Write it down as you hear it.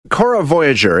Cora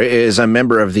Voyager is a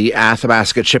member of the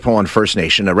Athabasca Chippewa First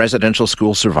Nation, a residential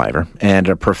school survivor, and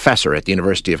a professor at the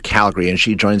University of Calgary. And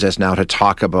she joins us now to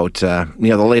talk about the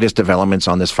latest developments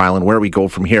on this file and where we go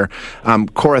from here.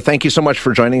 Cora, thank you so much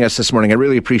for joining us this morning. I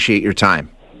really appreciate your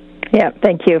time. Yeah,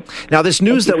 thank you. Now, this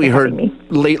news that we heard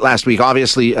late last week,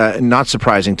 obviously not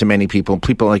surprising to many people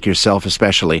like yourself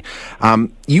especially.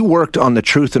 You worked on the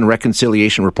Truth and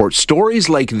Reconciliation Report. Stories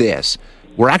like this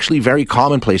were actually very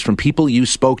commonplace from people you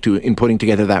spoke to in putting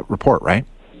together that report, right?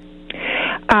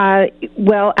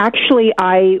 Well, actually,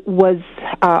 I was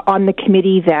on the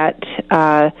committee that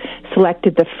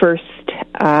selected the first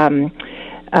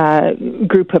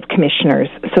group of commissioners.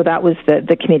 So that was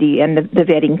the committee and the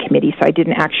vetting committee. So I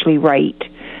didn't actually write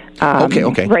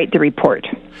the report.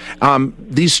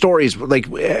 These stories, like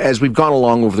as we've gone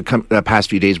along over the past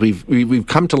few days, we've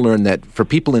come to learn that for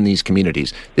people in these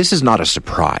communities, this is not a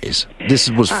surprise. This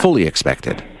was fully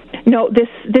expected. No, this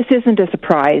isn't a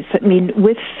surprise. I mean,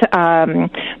 with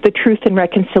the Truth and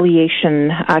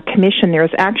Reconciliation Commission,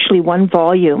 there's actually one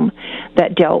volume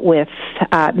that dealt with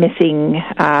missing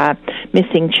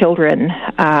children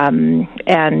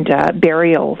and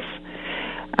burials.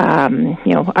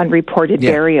 Unreported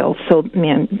burials. So,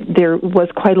 there was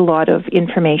quite a lot of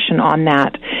information on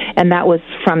that, and that was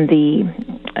from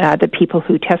the people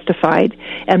who testified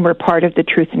and were part of the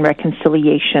Truth and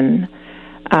Reconciliation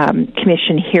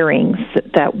Commission hearings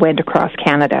that went across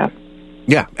Canada.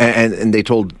 Yeah, and they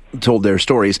told their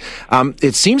stories.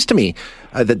 It seems to me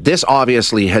that this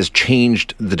obviously has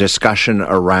changed the discussion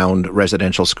around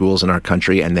residential schools in our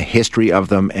country and the history of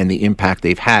them and the impact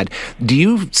they've had. Do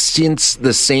you sense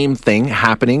the same thing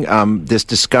happening? This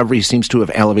discovery seems to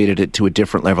have elevated it to a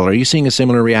different level. Are you seeing a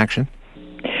similar reaction?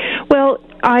 Well,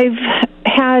 I've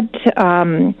had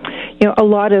a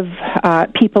lot of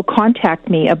people contact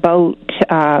me about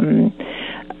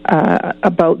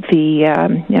the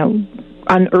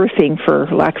unearthing, for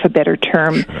lack of a better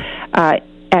term,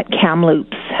 at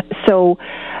Kamloops. So,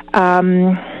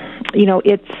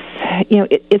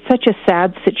 it's such a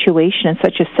sad situation and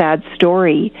such a sad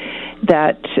story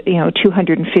that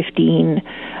 215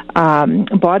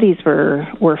 bodies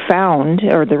were found,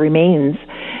 or the remains,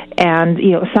 and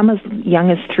some as young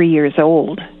as 3 years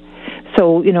old.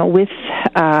 So, with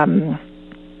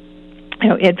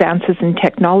advances in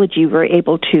technology, we're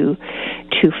able to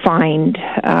find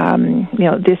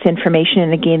this information.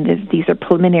 And again, these are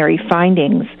preliminary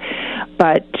findings,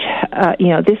 but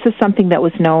this is something that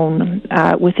was known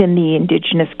within the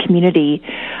Indigenous community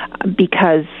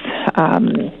because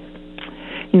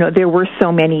there were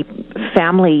so many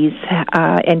families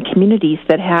and communities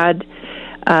that had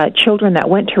children that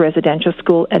went to residential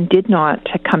school and did not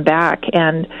come back.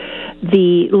 And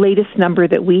the latest number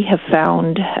that we have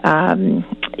found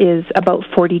is about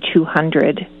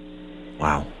 4,200.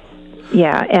 Wow.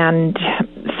 Yeah, and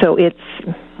so it's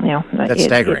that's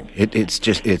staggering.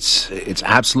 It's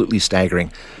absolutely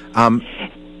staggering.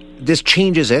 This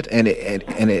changes it, and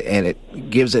it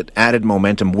gives it added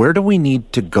momentum. Where do we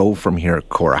need to go from here,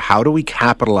 Cora? How do we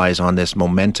capitalize on this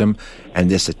momentum and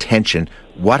this attention?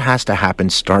 What has to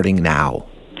happen starting now?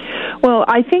 Well,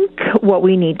 I think what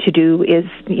we need to do is,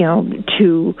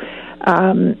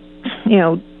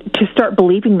 to start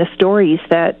believing the stories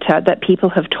that people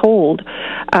have told.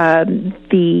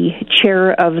 The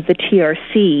chair of the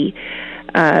TRC,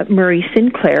 Murray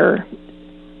Sinclair,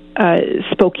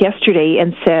 spoke yesterday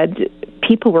and said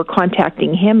people were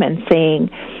contacting him and saying,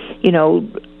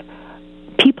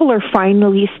 people are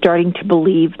finally starting to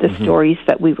believe the stories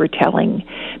that we were telling.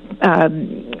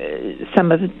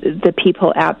 Some of the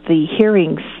people at the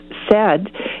hearings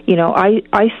said,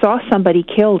 I saw somebody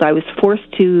killed. I was forced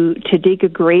to dig a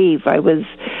grave. I was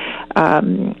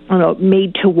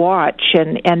made to watch,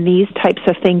 and these types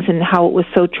of things, and how it was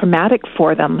so traumatic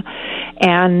for them.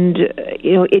 And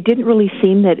it didn't really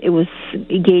seem that it was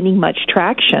gaining much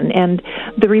traction. And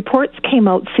the reports came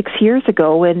out 6 years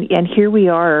ago, and here we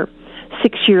are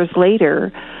 6 years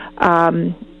later,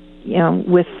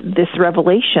 with this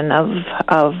revelation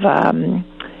of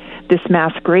this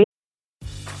mass grave.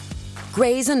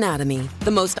 Grey's Anatomy,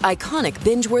 the most iconic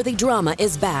binge-worthy drama,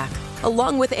 is back,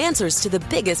 along with answers to the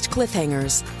biggest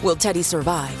cliffhangers. Will Teddy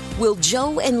survive? Will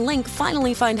Joe and Link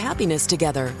finally find happiness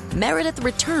together? Meredith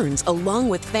returns along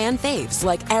with fan faves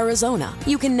like Arizona.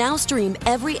 You can now stream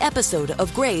every episode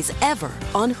of Grey's ever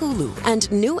on Hulu, and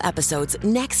new episodes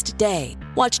next day.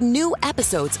 Watch new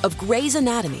episodes of Grey's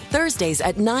Anatomy Thursdays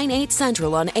at 9/8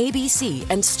 Central on ABC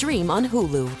and stream on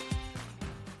Hulu.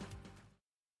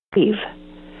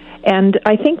 And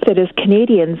I think that as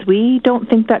Canadians, we don't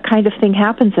think that kind of thing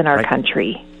happens in our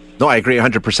country. No, I agree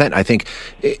 100%. I think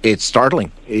it's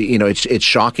startling. It's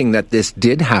shocking that this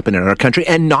did happen in our country,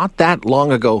 and not that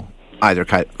long ago either,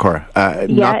 Cora.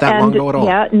 Not that long ago at all.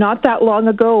 Yeah, not that long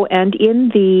ago. And in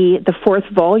the fourth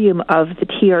volume of the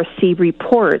TRC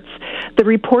reports, the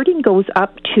reporting goes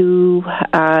up to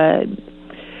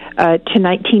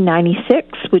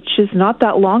 1996, which is not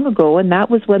that long ago, and that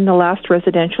was when the last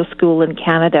residential school in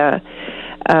Canada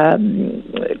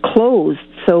closed.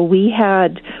 So we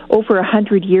had over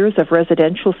 100 years of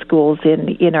residential schools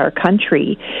in our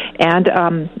country, and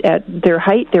at their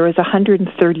height there was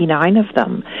 139 of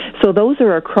them. So those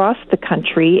are across the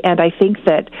country, and I think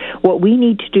that what we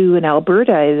need to do in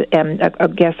Alberta, and I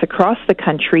guess across the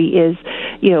country, is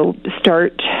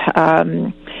start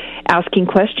asking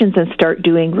questions and start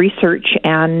doing research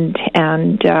and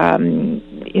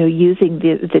using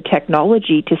the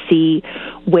technology to see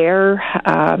where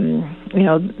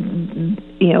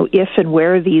if and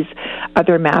where these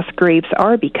other mass graves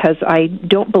are, because I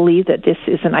don't believe that this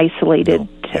is an isolated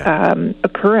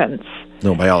occurrence.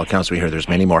 No, by all accounts we hear there's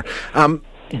many more.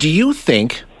 Do you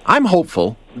think, I'm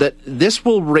hopeful, that this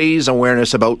will raise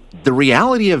awareness about the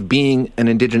reality of being an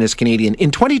Indigenous Canadian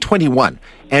in 2021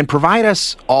 and provide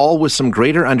us all with some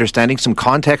greater understanding, some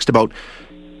context about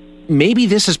maybe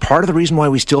this is part of the reason why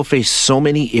we still face so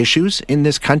many issues in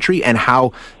this country, and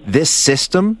how this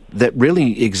system that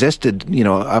really existed,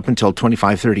 up until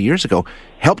 25, 30 years ago,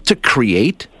 helped to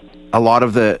create a lot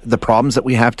of the problems that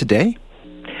we have today?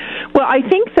 Well, I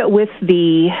think that with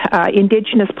the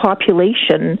Indigenous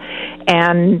population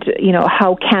and,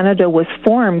 how Canada was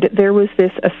formed, there was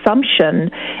this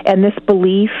assumption and this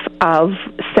belief of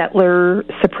settler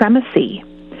supremacy.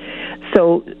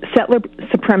 So settler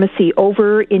supremacy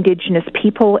over Indigenous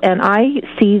people, and I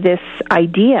see this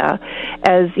idea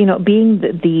as, being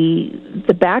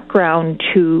the background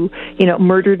to,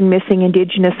 murdered and missing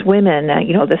Indigenous women,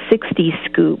 the 60s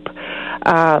scoop,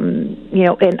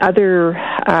 and other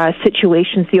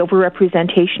situations, the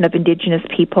overrepresentation of Indigenous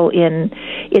people in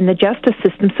the justice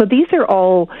system. So these are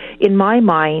all, in my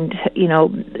mind,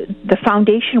 the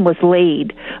foundation was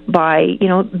laid by,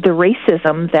 the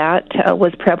racism that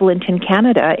was prevalent in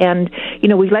Canada. And,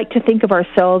 we like to think of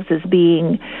ourselves as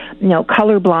being,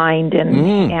 colorblind and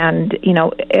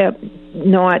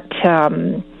not,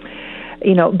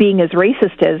 being as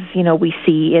racist as, we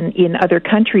see in other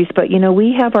countries. But,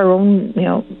 we have our own,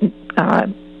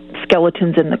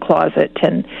 skeletons in the closet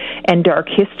and dark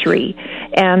history.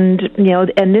 And,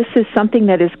 and this is something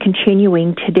that is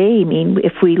continuing today. I mean,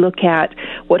 if we look at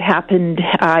what happened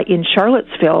in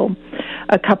Charlottesville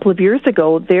a couple of years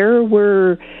ago, there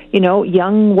were,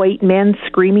 young white men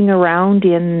screaming around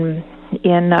in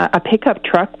a pickup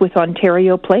truck with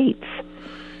Ontario plates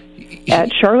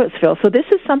at Charlottesville. So this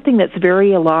is something that's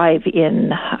very alive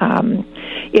in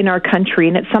our country,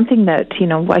 and it's something that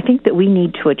I think that we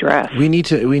need to address. We need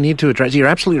to address. You're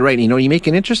absolutely right. You make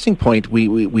an interesting point.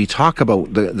 We talk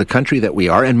about the country that we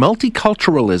are, and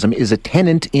multiculturalism is a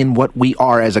tenet in what we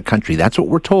are as a country. That's what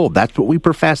we're told. That's what we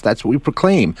profess. That's what we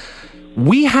proclaim.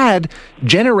 We had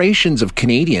generations of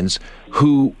Canadians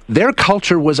who their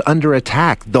culture was under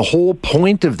attack. The whole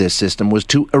point of this system was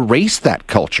to erase that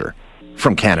culture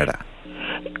from Canada.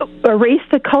 Erase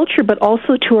the culture, but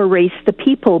also to erase the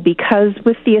people, because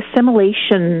with the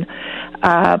assimilation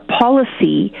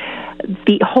policy,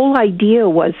 the whole idea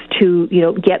was to,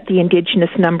 get the Indigenous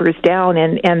numbers down,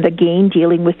 and again,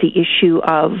 dealing with the issue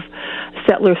of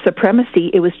settler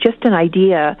supremacy. It was just an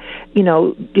idea,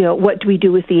 what do we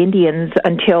do with the Indians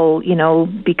until,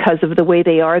 because of the way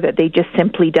they are, that they just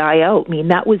simply die out. I mean,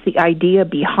 that was the idea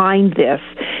behind this,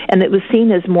 and it was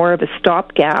seen as more of a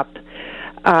stopgap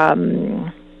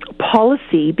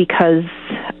policy, because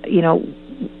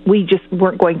we just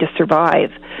weren't going to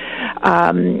survive.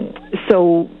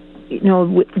 So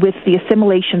with the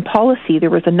assimilation policy, there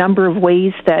was a number of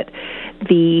ways that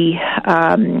the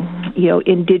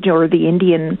the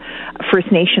Indian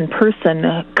First Nation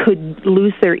person could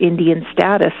lose their Indian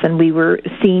status, and we were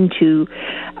seen to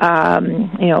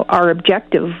our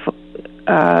objective.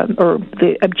 Or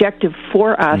the objective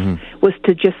for us was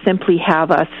to just simply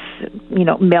have us,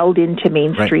 meld into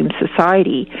mainstream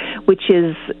society, which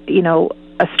is,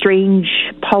 a strange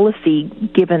policy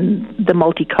given the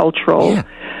multicultural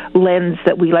lens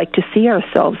that we like to see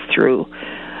ourselves through.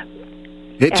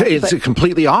 It's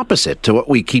completely opposite to what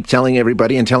we keep telling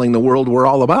everybody and telling the world we're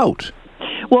all about.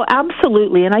 Well,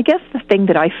 absolutely. And I guess the thing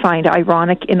that I find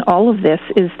ironic in all of this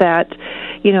is that,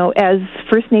 as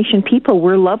First Nation people,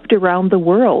 we're loved around the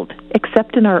world,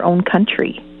 except in our own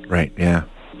country. Right, yeah.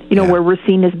 Where we're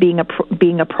seen as being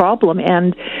a problem.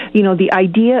 And, the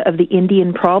idea of the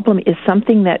Indian problem is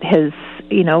something that has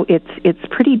it's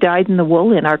pretty dyed in the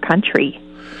wool in our country.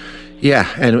 Yeah,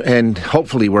 and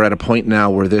hopefully we're at a point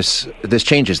now where this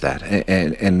changes that,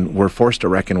 and we're forced to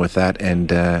reckon with that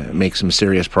and make some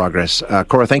serious progress.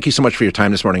 Cora, thank you so much for your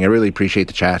time this morning. I really appreciate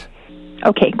the chat.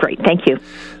 Okay, great. Thank you.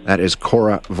 That is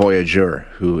Cora Voyageur,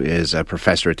 who is a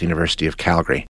professor at the University of Calgary.